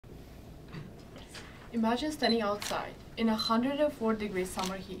Imagine standing outside in 104-degree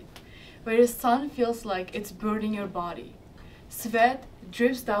summer heat, where the sun feels like it's burning your body. Sweat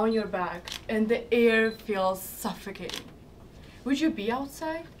drips down your back and the air feels suffocating. Would you be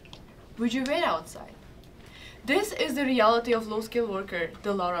outside? Would you wait outside? This is the reality of low-skilled worker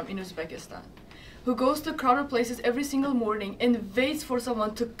Dilyorakhon in Uzbekistan, who goes to crowded places every single morning and waits for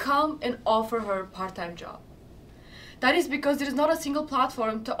someone to come and offer her a part-time job. That is because there is not a single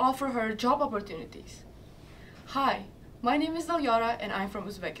platform to offer her job opportunities. Hi, my name is Dilyorakhon and I'm from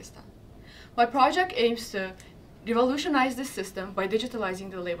Uzbekistan. My project aims to revolutionize this system by digitalizing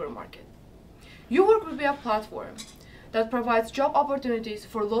the labor market. YouWork will be a platform that provides job opportunities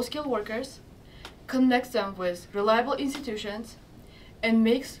for low-skilled workers, connects them with reliable institutions, and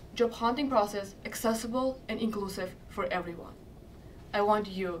makes job hunting process accessible and inclusive for everyone. I want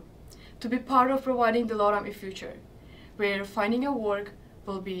you to be part of providing Dilyorakhon a future where finding a work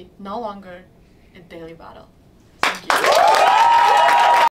will be no longer a daily battle. Thank you.